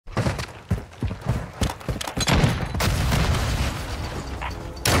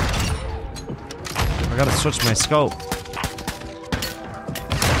gotta switch my scope.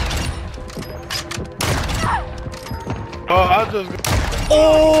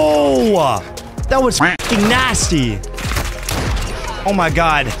 Oh! That was f***ing nasty. Oh my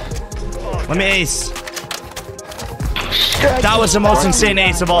god. Let me ace. That was the most insane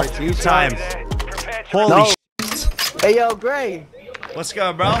ace of all time. Holy shit. Hey, yo, Gray. What's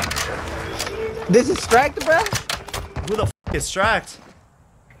good, bro? This is Stract, bro? Who the f is Stract?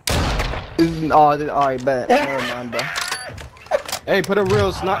 Alright, bet. Never mind, bro. Hey, put a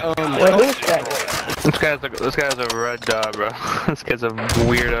real snot. Wait, who's Stract? This guy's a red dot, bro. This guy's a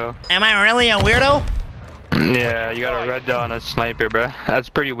weirdo. Am I really a weirdo? Yeah, you got a red dot on a sniper, bro. That's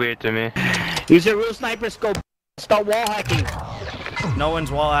pretty weird to me. Use a real sniper scope. Stop wall hacking. No one's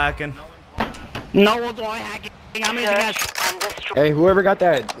wall hacking. No one's wall hacking. I'm using that. Hey, whoever got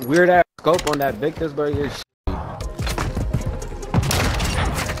that weird ass scope on that Victor's burger.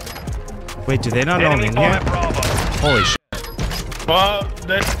 Wait, do they not know me in here? Holy shit.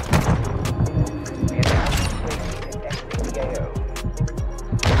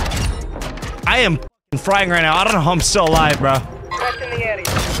 I am frying right now. I don't know how I'm still alive, bro.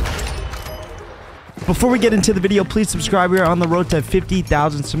 Before we get into the video, please subscribe. We are on the road to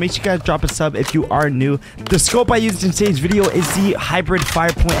 50,000, so make sure you guys drop a sub if you are new. The scope I used in today's video is the hybrid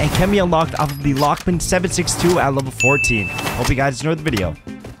firepoint and can be unlocked off of the Lockman 762 at level 14. Hope you guys enjoyed the video.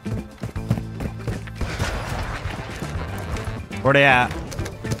 Where they at?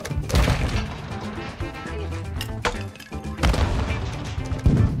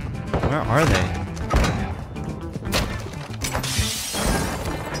 Where are they?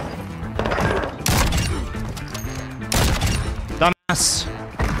 Dumbass.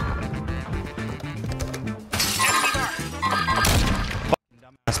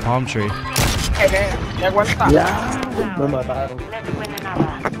 Dumbass palm tree. Me mataron.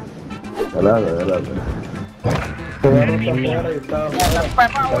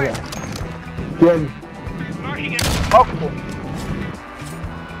 ¿Quién?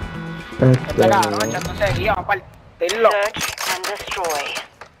 Search and destroy.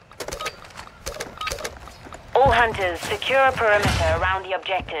 All hunters, secure a perimeter around the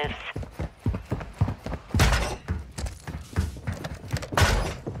objectives.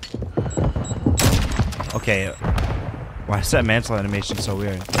 Okay. Why is that mantle animation so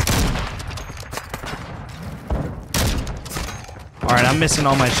weird? Alright, I'm missing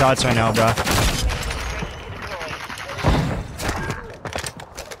all my shots right now, bro.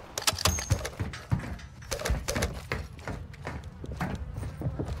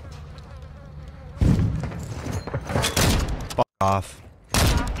 Fuck off.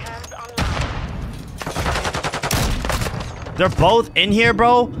 They're both in here,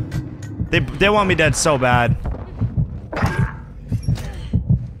 bro. They want me dead so bad.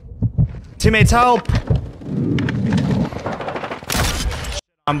 Teammates, help!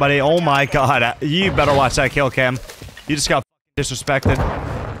 Somebody, oh my god, you better watch that kill cam. You just got disrespected.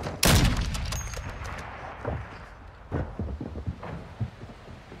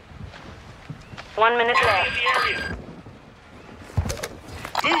 One minute left.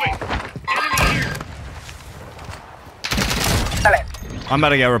 Moving. Enemy here. I'm about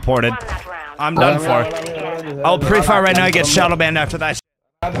to get reported. I'm done for. I'll pre-fire right now and get shadow banned after that.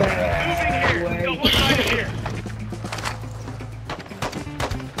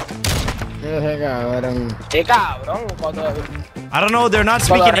 I don't know, they're not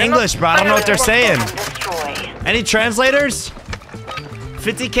speaking English, bro. I don't know what they're saying. Any translators?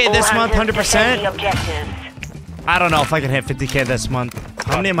 50k this month, 100%? I don't know if I can hit 50k this month.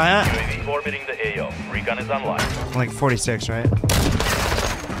 How many am I at? Orbiting the AO. Recon is online. I'm like 46, right?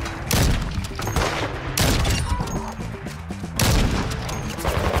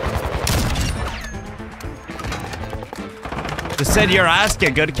 Just said your ass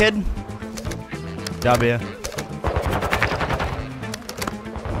get good, kid. W.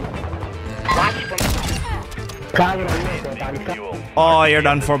 Oh, you're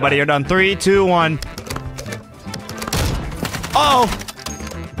done for, buddy. You're done. 3, 2, 1. Oh!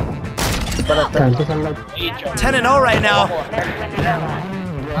 10-0 right now.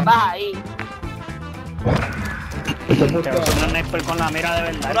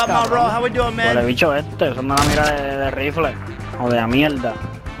 What up, my bro? How we doing, man? bicho este, usando la mira de rifle. O de la mierda.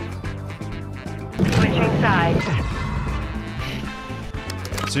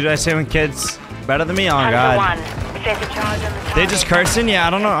 So did I say when kids better than me? Oh god. They just cursing? Yeah, I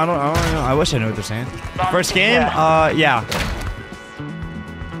don't know. I don't know. I wish I knew what they're saying. First game? Yeah.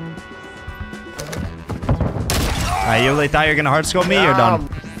 Alright, you really thought you were gonna hard scope me? You're done.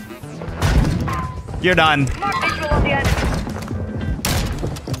 You're done.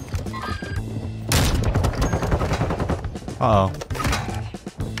 Uh-oh.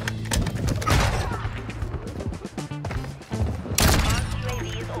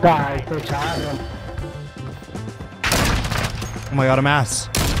 Guys, they're trying. Oh my god, a mass.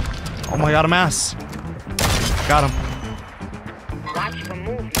 Oh my god, a mass. Got him. Watch for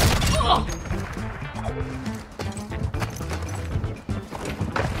movement.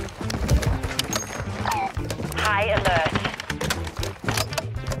 High alert.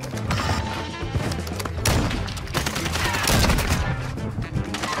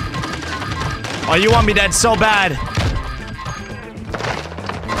 Oh, you want me dead so bad.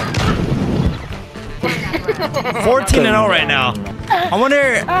 14-0 right now. I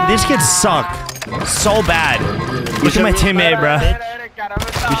wonder, these kids suck so bad. Look at my teammate, bro.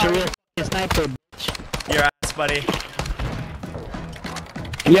 You should really sniper, bitch. Your ass, buddy.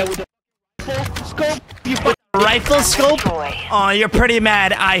 Yeah, with the scope. You Rifle scope? Destroy. Oh, you're pretty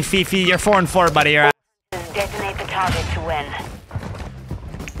mad. Aye, Fifi. You're 4-4, buddy. Your ass. Detonate the target to win.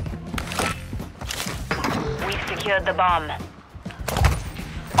 We've secured the bomb.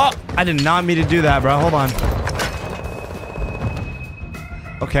 Oh, I did not mean to do that, bro. Hold on.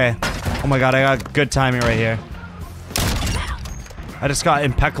 Okay. Oh my god, I got good timing right here. I just got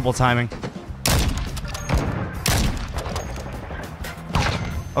impeccable timing.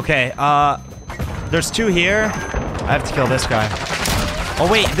 Okay, there's 2 here. I have to kill this guy. Oh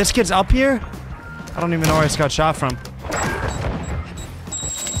wait, this kid's up here? I don't even know where I just got shot from.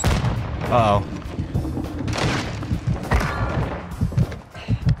 Uh-oh.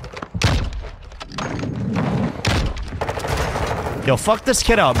 Yo, fuck this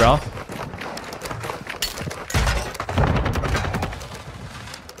kid out, bro.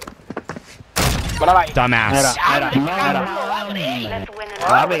 Dumbass. Let's win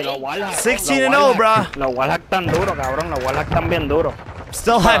Papi, another. los wallhack. 16-0, bro. Los wallhack tan duro, cabrón. Los wallhack tan bien duro.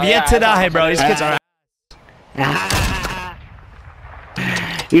 Still have yet to die, bro. These kids are.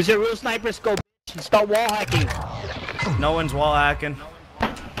 Use a real sniper scope, bitch. Start wall hacking. No one's wall hacking.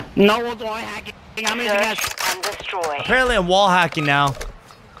 No one's wall hacking. I'm using that. Search and destroy. Apparently, I'm wall hacking now.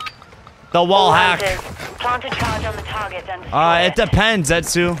 The wall hack. Hunters, plant a charge on the target and destroy It depends,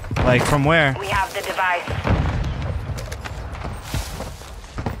 Etsu. Like, from where? We have the device.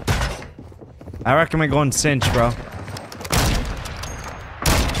 I recommend going Cinch, bro.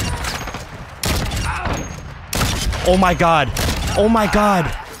 Oh my god. Oh my god.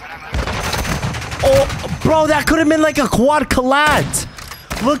 Oh, bro, that could have been like a quad collat.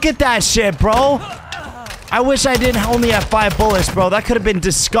 Look at that shit, bro. I wish I didn't only have 5 bullets, bro. That could have been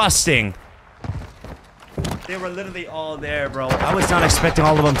disgusting. They were literally all there, bro. I was not expecting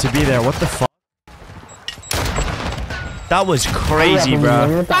all of them to be there. What the fuck? That was crazy,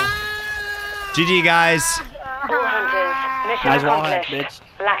 bro. GG, guys. All hunters, mission Nice wall hack, accomplished.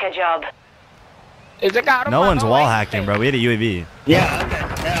 Lack a job. No one's wall hacking, bro. We had a UAV. Yeah, okay.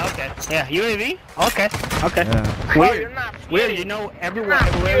 Yeah, okay. Yeah, UAV? Okay. Okay. Yeah. Weird. Weird, you know, everywhere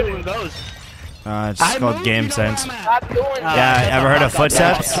everyone goes. It's just called game sense. Yeah, Yeah, ever heard of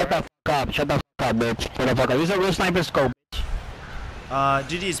footsteps? Shut the fuck up. Shut the fuck up, bitch. Shut the fuck up. Use a real sniper scope.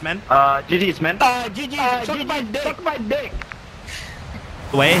 GG's, man. GG's, man. GG. Suck my dick. Suck my dick.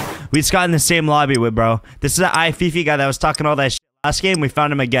 Way, we just got in the same lobby with, bro. This is the iFifi guy that was talking all that shit last game. We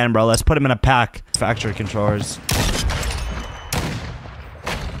found him again, bro. Let's put him in a pack. Factory controllers.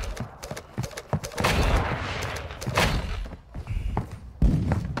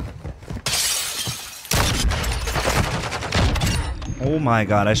 Oh my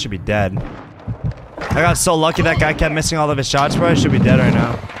god, I should be dead. I got so lucky that guy kept missing all of his shots, bro. I should be dead right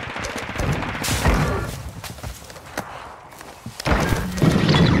now.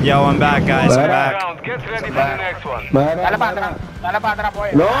 Yo, I'm back, guys. I'm back. Get ready for the next one. Dale para atrás. Dale para atrás,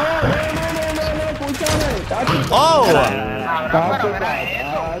 pues. No, escúchame. Oh! Cabrón, pero era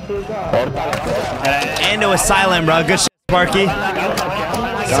eso. And it was silent, bro. Good shit, Sparky.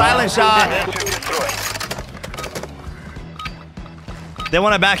 Silent shot. They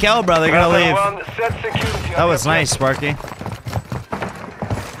want to back out, bro. They're gonna leave. That was nice, Sparky.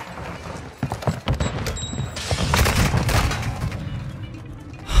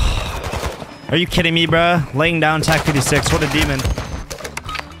 Are you kidding me, bro? Laying down TAC 56. What a demon.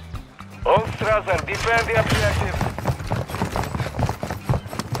 On Strasser, defend the objective.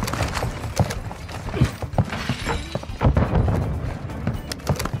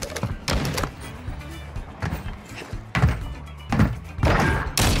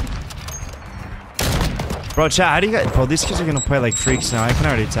 Bro, chat, how do you guys... Bro, these kids are gonna play like freaks now. I can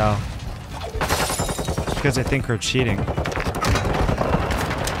already tell. Because I think we're cheating.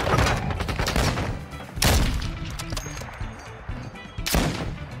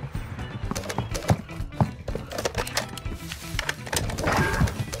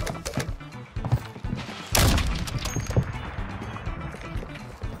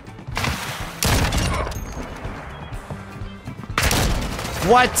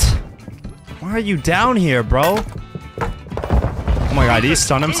 What? Why are you down here, bro? Oh my god, he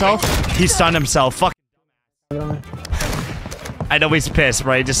stunned himself? He stunned himself. Fuck. I know he's pissed,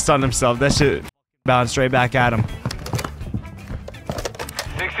 bro. He just stunned himself. That shit bounced straight back at him.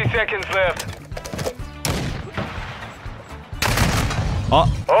 60 seconds left. Oh.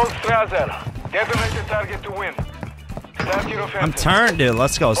 All Strazer. Detonate the target to win. Start your offensive. I'm turned, dude.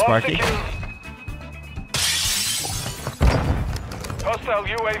 Let's go, Sparky. Hostile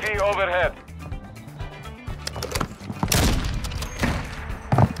UAV overhead.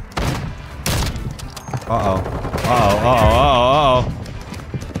 Uh-oh. Uh-oh, uh-oh, uh-oh, uh-oh.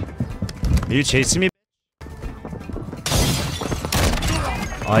 Are you chasing me?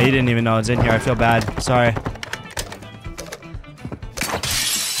 Oh, he didn't even know it's in here. I feel bad. Sorry.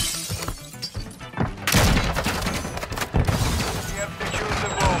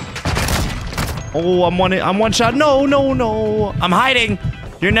 Oh, I'm one shot. No, no, no. I'm hiding.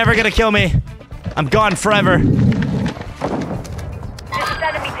 You're never gonna kill me. I'm gone forever. This is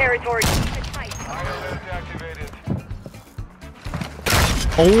enemy territory.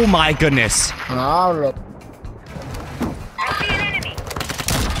 Oh my goodness. I see an enemy.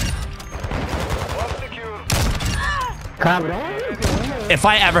 If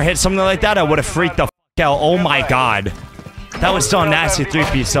I ever hit something like that, I would have freaked the f out. Oh my god. That was so nasty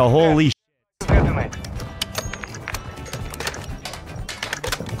 3-piece, so holy sh.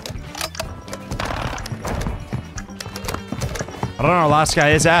 I don't know where our last guy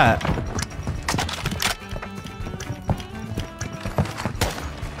is at.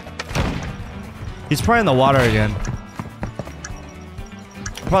 He's probably in the water again.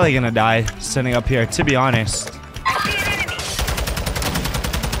 Probably gonna die standing up here, to be honest.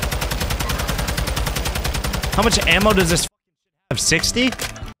 How much ammo does this have? 60?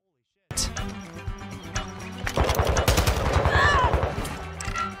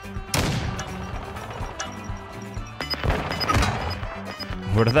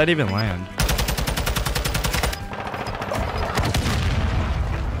 Where did that even land?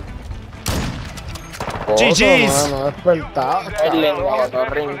 GG's!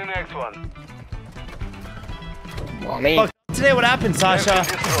 Fuck, today what happened, Sasha?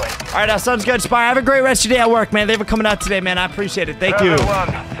 Alright, that sounds good. Spire, have a great rest of your day at work, man. Thanks for coming out today, man. I appreciate it. Thank you.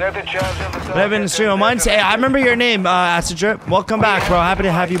 I've been in the stream a month. Hey, I remember your name, Acid Drip. Welcome back, bro. Happy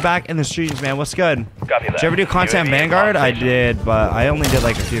to have you back in the streams, man. What's good? Did you ever do content Vanguard? I did, but I only did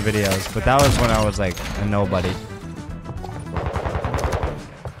like a few videos. But that was when I was like a nobody.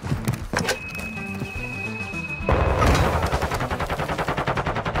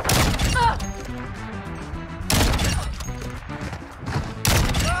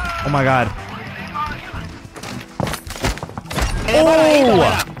 Oh my god.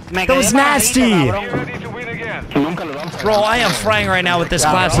 Oh! That was nasty! Bro, I am frying right now with this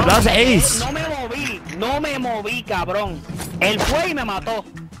class. That was ace. No me moví, cabrón. Él fue y me mató.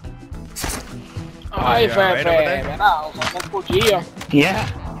 Ay, Fefe, ¿verdad? Usando el cuchillo. Yeah.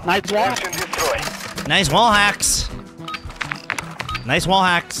 Nice wall. Nice wall hacks. Nice wall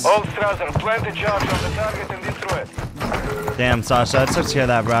hacks. All Strazer, plant the charge on the target and destroy it. Damn, Sasha, that sucks to hear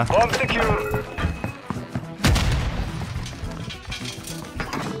that, bro. Bomb secure.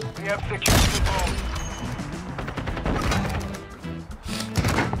 We have secured the bomb.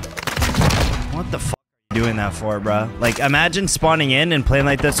 What the f are you doing that for, bro? Like, imagine spawning in and playing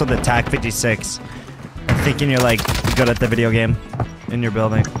like this with a TAC 56. And thinking you're, like, good at the video game in your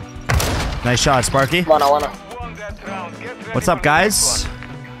building. Nice shot, Sparky. What's up, guys?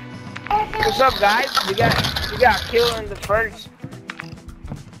 What's up, guys? You got killed in the first.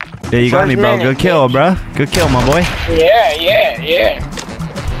 Yeah, you got me, bro. Good kill, bro. Good kill, my boy. Yeah.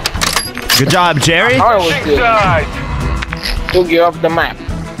 Good job, Jerry. How was good? Took you off the map.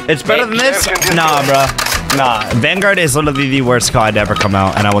 It's better than this? Nah, bro. Nah. Vanguard is literally the worst COD to ever come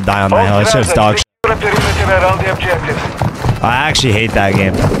out, and I will die on that hill. It's just dog shit. I actually hate that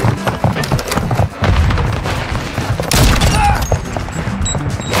game.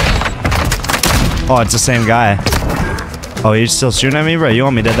 Oh, it's the same guy. Oh, you're still shooting at me, bro? You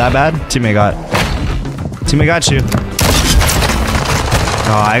want me dead that bad? Teammate got you.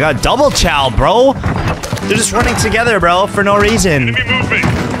 Oh, I got double chow, bro. They're just running together, bro, for no reason.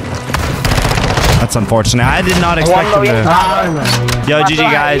 That's unfortunate. I did not expect them to. Yo, GG,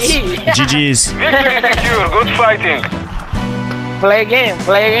 guys. GG's. Good fighting. Play a game.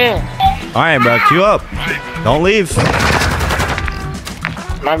 All right, bro. Queue up. Don't leave.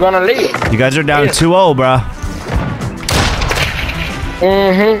 Not gonna leave. You guys are down 2-0, bro.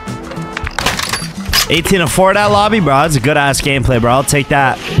 18-4 that lobby, bro. That's a good ass gameplay, bro. I'll take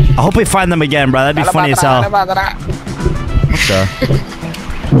that. I hope we find them again, bro. That'd be funny as hell. What the?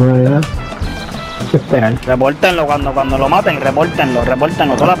 Repórtenlo cuando lo maten, repórtenlo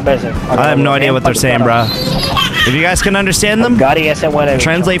todas las veces. I have no idea what they're saying, bro. If you guys can understand them, Gary, ese huele bicho.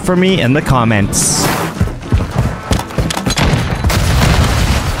 translate for me in the comments.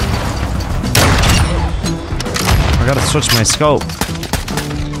 I gotta switch my scope.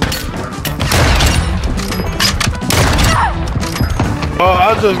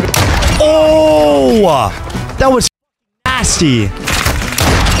 Oh, that was nasty.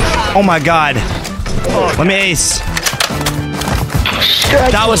 Oh my god. Let me ace.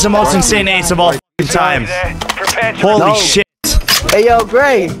 That was the most insane ace of all time. Holy shit. Hey, yo,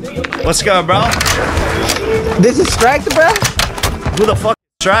 Gray. What's good, bro? This is Stract, bro? Who the fuck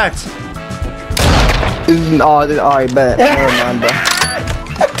is Stract? Alright, bet. Never mind, bro.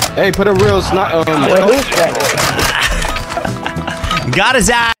 Hey, put a real snot. Wait, who's Stract? Got his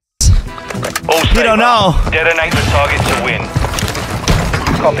ass. All You don't know. Detonate the target to win.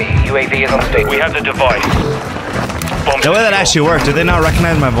 Copy. UAV is on station. We have the device. Bomb The way that actually worked, did they not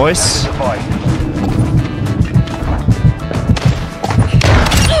recognize my voice?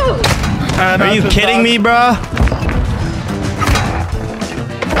 Are you kidding me, bro?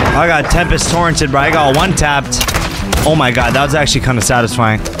 I got Tempest Torrented, bro. I got one tapped. Oh my god, that was actually kind of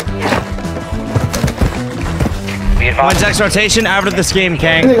satisfying. When's next rotation? After this game,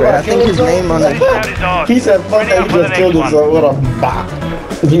 Kang. I think his name on it. He said, fuck that, he just killed himself with a bot.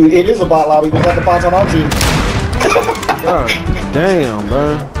 It is a bot lobby, we got the bots on our team. Damn,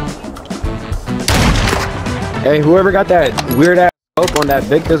 bro. Hey, whoever got that weird ass hope on that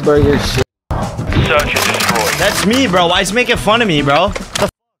Victor's Burger shit. Search and destroy. That's me, bro. Why is he making fun of me, bro? The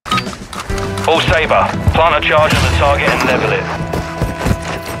All Saber. Plant a charge on the target and level it.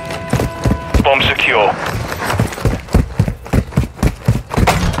 Bomb secure.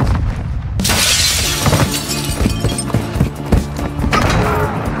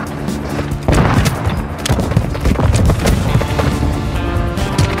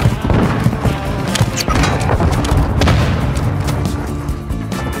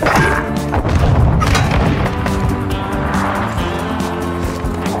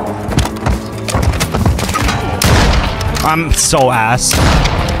 I'm so ass.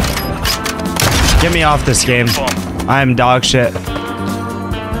 Get me off this game. I'm dog shit.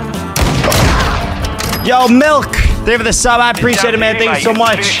 Yo, Milk! Thank you for the sub. I appreciate it, man. Thank you so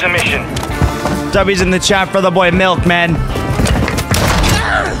much. Finish the mission. W's in the chat for the boy Milk, man.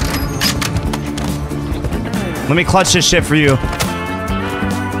 Let me clutch this shit for you.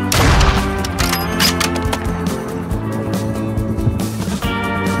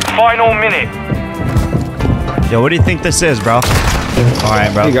 Final minute. Yo, what do you think this is, bro?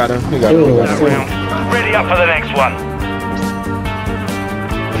 Alright, bro. You got him. Ready up for the next one.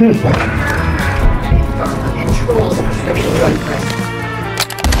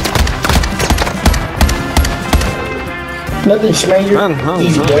 Nothing Schmanger.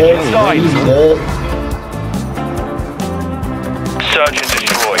 Easy dead. Easy dead. Search and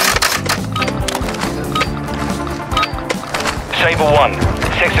destroy. Saber 1.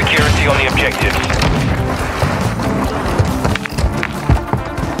 Set security on the objectives.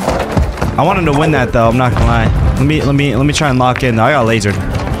 I want him to win that though, I'm not gonna lie. Let me try and lock in. I got lasered.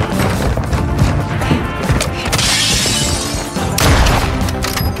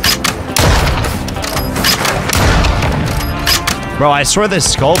 Bro, I swear this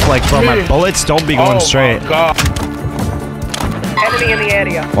scope, like, bro, my bullets don't be going straight. God. Enemy in the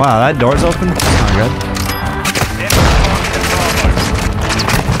area. Wow, that door's open? Oh, good.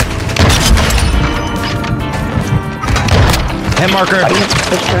 Hit marker.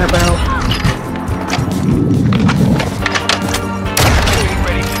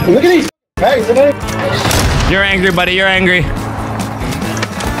 Look at these bags, man. You're angry, buddy. You're angry.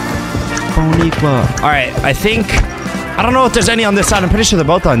 Alright, I think... I don't know if there's any on this side. I'm pretty sure they're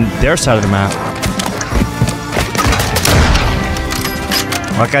both on their side of the map.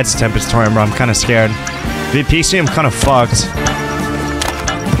 That guy's Tempest Torrent, bro. I'm kind of scared. If he peeks me, I'm kind of fucked.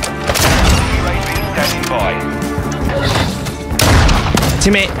 Standing by.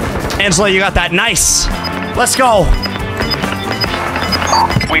 Teammate, Angela, you got that. Nice. Let's go.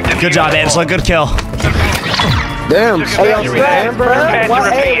 Good job, Angela. Good kill. Damn. Hey, yo, Stract, bro. Why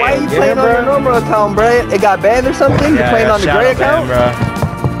are you playing on your normal account, bro? It got banned or something? You playing on the gray account?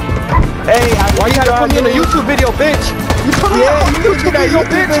 Hey, why you gotta put me in a YouTube video, bitch? You did that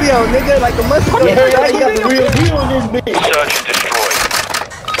YouTube video, nigga, like a month ago. Yeah, you got the real deal on this bitch. Search and destroy.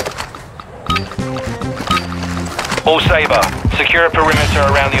 All Saber. Secure a perimeter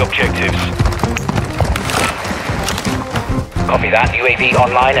around the objectives. Copy that. UAV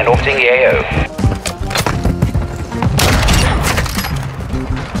online and orbiting the AO.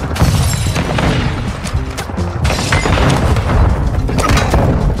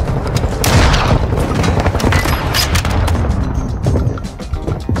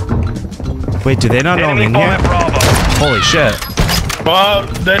 Wait, do they not know I'm in here? Holy shit. Well,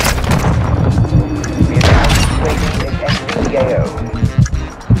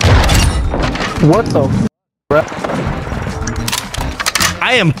 What the bro?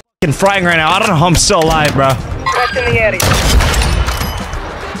 I am fucking frying right now. I don't know how I'm still alive, bro. In the area.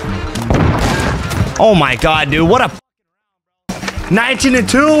 Oh my god, dude. What a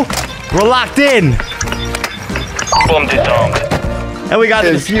 19-2. We're locked in. Bomb disarmed. And we got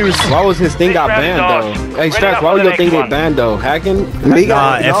the defuse. Why was his thing got banned though? Hey, Stract, why was your thing get banned though? Hacking?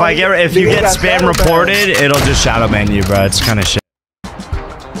 If you get spam reported, it'll just shadow ban you, bro. It's kind of shit.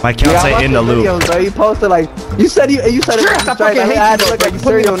 My account's like in the loop. Videos, bro. You posted like you said it was Stract. I had to look at your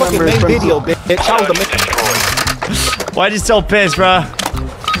serial number. Video, bitch. Why'd you still pissed, bro?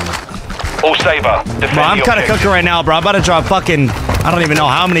 All saber. Bro, I'm kind of cooking right now, bro. I'm about to drop fucking. I don't even know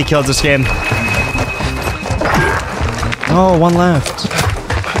how many kills this game. Oh, one left.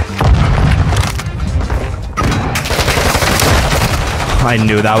 I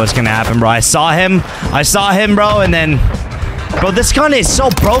knew that was gonna happen, bro. I saw him, bro, and then, bro, this gun is so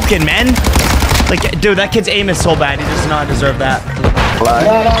broken, man. Like, dude, that kid's aim is so bad. He does not deserve that.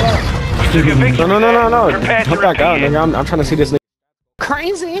 No. Come back out, nigga. I'm trying to see this nigga.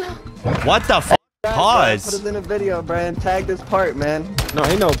 Crazy. What the fuck? Pause. Put it in a video, bro, and tag this part, man. No,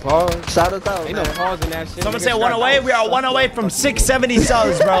 ain't no pause. Shout us out. Ain't no pause in that shit. Someone say one away. We are one away from 670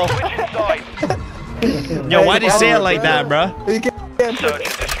 subs, bro. Yo, why'd you say it like that, bro? Search and destroy.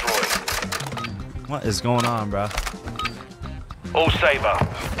 What is going on, bro? All saber.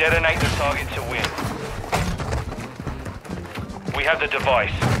 Detonate the target to win. We have the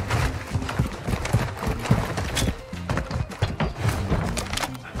device.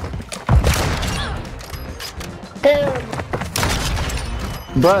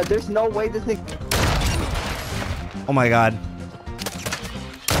 Bro, there's no way this thing. Oh my god.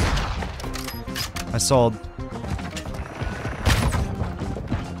 I sold.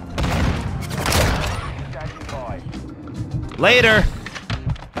 Later.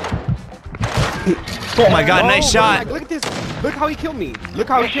 Oh my god, nice shot. Look at this. Look how he killed me. Look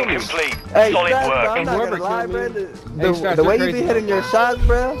how he killed me. Complete. Hey, Solid Stract, work. bro, I'm not Whoever gonna lie, killed bro. me. Hey, Stract, The way you're you be crazy. hitting your shots,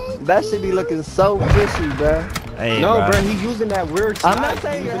 bro, that should be looking so fishy, bro. Hey, No, bro. bro, he's using that weird side. I'm not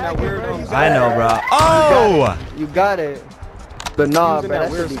saying you're He's using that hacking, weird, bro. You got I know, it. bro. Oh! You got it. But nah, using bro,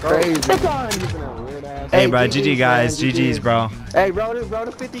 that weird should be scope. crazy. Using that weird ass. Hey, Hey, bro. GG's, GG, guys. man, GG's, bro. Hey, roll to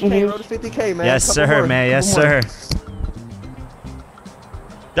 50K, roll to 50K, man. Yes, Couple sir, more, man. Yes, couple more. sir.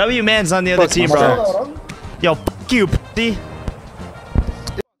 W man's on the other team, bro. Yo, fuck you, pussy.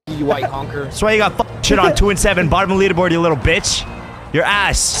 You white honker. That's why you got shit on 2 and 7. Bottom of the leaderboard, you little bitch. Your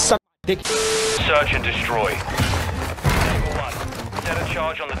ass. Suck dick. Search and destroy. Number 1. Set a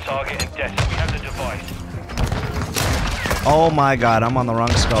charge on the target and detonate. We have the device. Oh my god, I'm on the wrong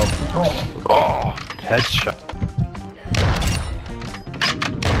scope. Oh, headshot.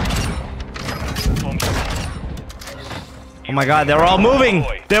 Oh my god, they were all moving.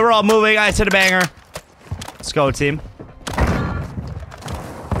 They were all moving. I hit a banger. Let's go, team.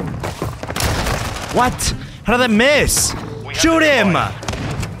 What? How did that miss? Shoot him! Oh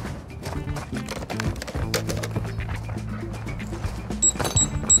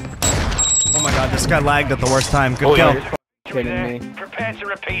my god, this guy lagged at the worst time. Good kill. Kidding me. Prepare to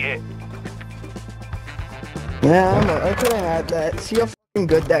repeat it. Yeah, I couldn't have that. See how fucking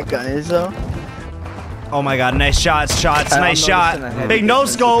good that gun is, though. Oh my god, nice shots, nice I'm shot. noticing a Big heavy no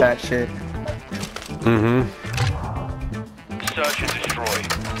difference with scope. That shit. Search and destroy.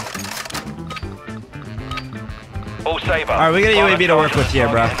 All saber. Alright, we got a UAV to work with here,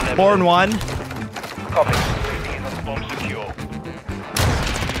 bro. 4 and 1. Copy. Bomb secure.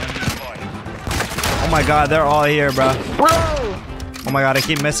 Oh my god, they're all here, bro. Oh my god, I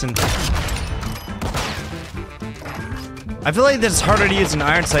keep missing. I feel like this is harder to use an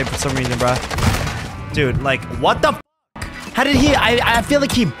iron sight for some reason, bro. Dude, like, what the f? How did he? I feel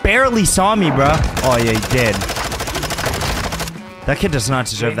like he barely saw me, bro. Oh yeah, he did. That kid does not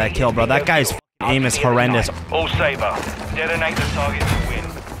deserve that kill, bro. That guy's aim is horrendous. All saber. Detonate the target to win.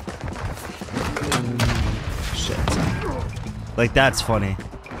 Shit. Like, that's funny.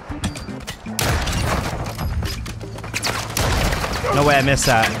 No way I missed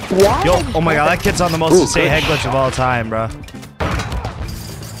that. Yo, oh my god, that kid's on the most insane head glitch of all time, bro.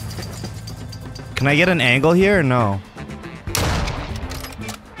 Can I get an angle here or no?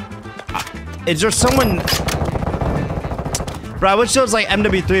 Is there someone... Bro, I wish there was like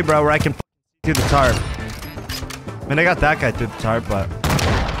MW3, bro, where I can through the tarp. I mean, I got that guy through the tarp, but...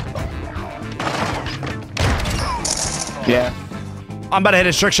 Yeah. I'm about to hit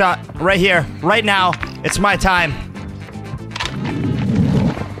a trick shot right here, right now. It's my time.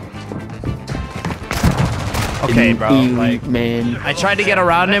 okay, bro. Like, man. I tried to get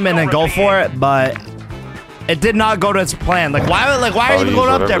around him and then go for it, but it did not go to its plan. Like, why are you even going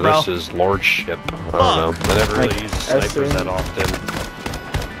up there, bro? This is lordship. I don't know. I never really use snipers that often.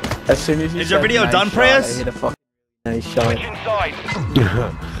 As soon as you is your video done, Prius? I hit a fucking nice shot. Switch inside.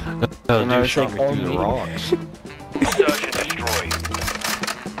 No, dude shot me through the rocks. Search and destroy.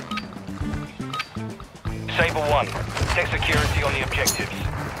 Saber 1. Check security on the objectives.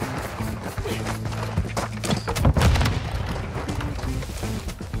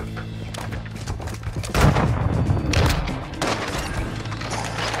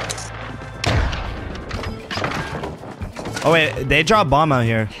 Oh wait, they dropped bomb out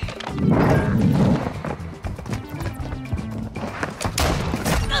here.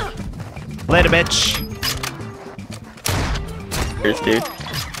 Later, bitch. Here's dude.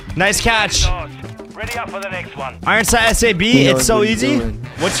 Nice catch. Ready up for the next one. Ironside SAB, it's so easy.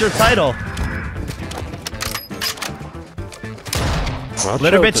 What's your title?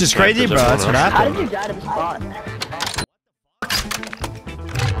 Litter bitch is crazy, bro. That's what happened. How did you die to the spot?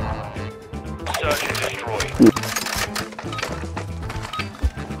 Search and destroy.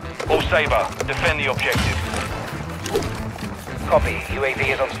 All Saber, defend the objective. Copy. UAV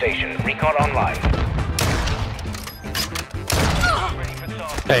is on station. Recon online.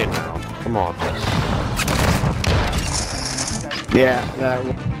 Hey, now, come on. Yeah, that.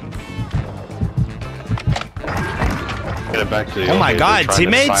 Get it back to the Oh my God, trying to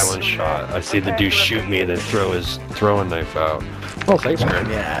teammates! silent shot. I see the dude shoot me and then throw his throwing knife out. Oh, thanks, Grant.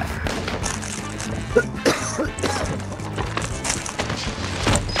 Yeah.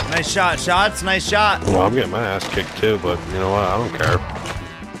 Nice shot, shots. Nice shot. Well, I'm getting my ass kicked too, but you know what? I don't care.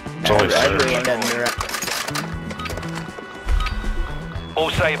 It's only Saturday. All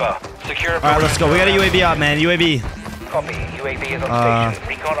Saber, secure. All right, let's go. We got a UAV out, man. UAV. Copy. UAV is on station.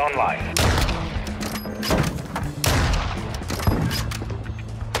 Recon online.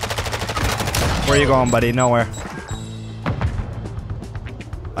 Where you going, buddy? Nowhere.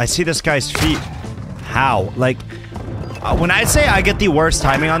 I see this guy's feet. How? Like, when I say I get the worst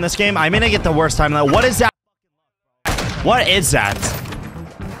timing on this game, I mean I get the worst timing. Like, what is that? What is that?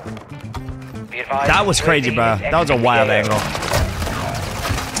 That was crazy, bro. That was a wild angle.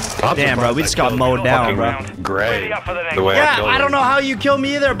 Damn, bro. We just got mowed down, bro. Gray. The way Yeah, I don't know how you killed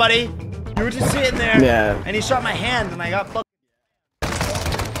me either, buddy. You were just sitting there. Yeah. And he shot my hand, and I got fucked.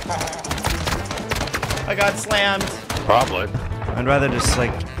 I got slammed. Probably. I'd rather just,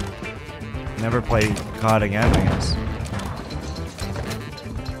 like, never play COD again, I guess.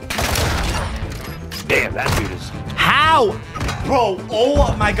 Damn, that dude is. How? Bro,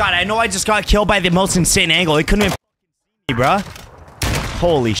 oh my God. I know I just got killed by the most insane angle. It couldn't even see me, bro.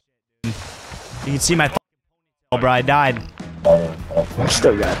 Holy shit. You can see my ponytail, bro. I died.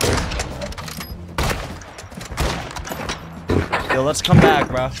 Still got this. Yo, let's come back,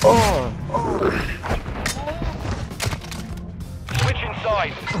 bro. Switch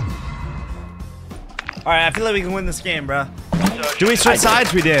inside. Alright, I feel like we can win this game, bro. Do we switch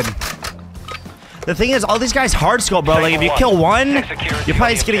sides? We did. The thing is, all these guys hard scope, bro. Like, if you kill one, you're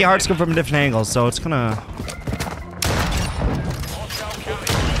probably just getting a hard scope from different angles, so it's gonna.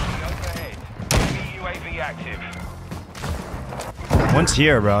 UAV active. One's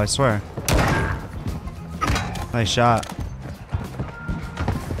here, bro. I swear. Nice shot.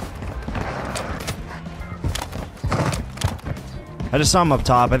 I just saw him up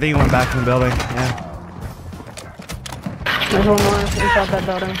top. I think he went back in the building. Yeah. There's one more inside that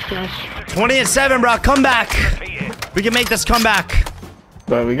building. Nice. 20-7, bro. Come back. We can make this comeback.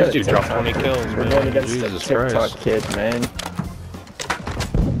 But we got to drop 20 kills, We're man. going against Jesus the TikTok Christ. kid, man.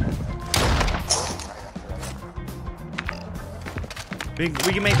 We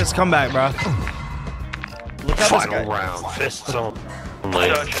can make this comeback, bro. Look at this guy. Final round. Fists only.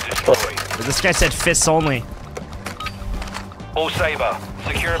 Search and destroy. This guy said fists only. All Saber,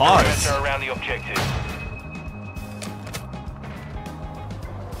 secure a Pause. perimeter around the objective.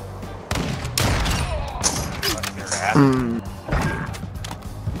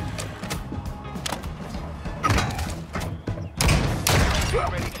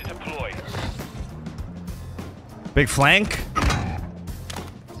 Ready to deploy. Big flank.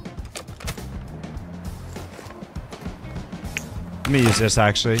 Let me use this,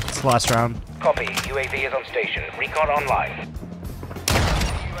 actually. It's the last round. Copy. UAV is on station. Recon online.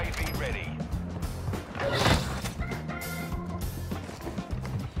 UAV ready.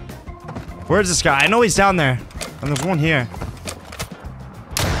 Where's this guy? I know he's down there. And there's one here.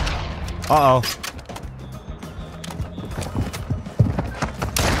 Uh-oh.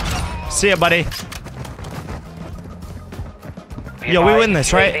 See ya, buddy. Yo, we win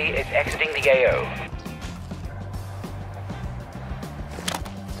this, right? UAV is exiting the AO.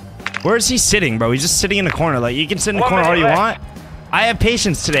 Where is he sitting, bro? He's just sitting in the corner. Like, you can sit in the corner all you want. I have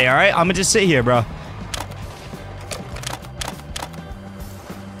patience today, all right? I'm gonna just sit here, bro.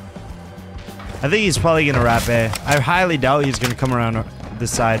 I think he's probably gonna wrap A. I highly doubt he's gonna come around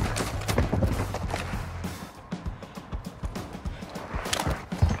this side.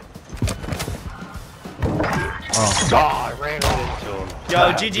 Oh. I ran right into him.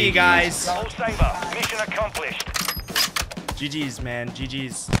 Yo, GG, guys. Mission accomplished. GG's, man.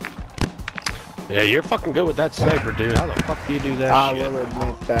 GG's. Yeah, you're fucking good with that sniper, dude. How the fuck do you do that I shit? will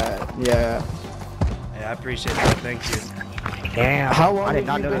admit that. Yeah. Yeah, I appreciate that. Thank you. Damn. How long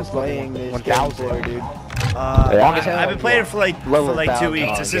have you been playing this game for, dude? I've been playing for like 2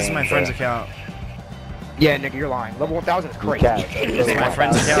 weeks. This is my friend's account. Yeah, nigga, you're lying. Level 1000 is crazy. This is my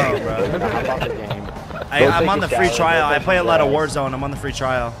friend's account, bro. I'm on the free trial. I play a lot of Warzone. I'm on the free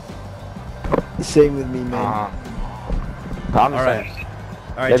trial. Same with me, man. All right.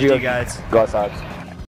 All right, GG, guys. Go outside.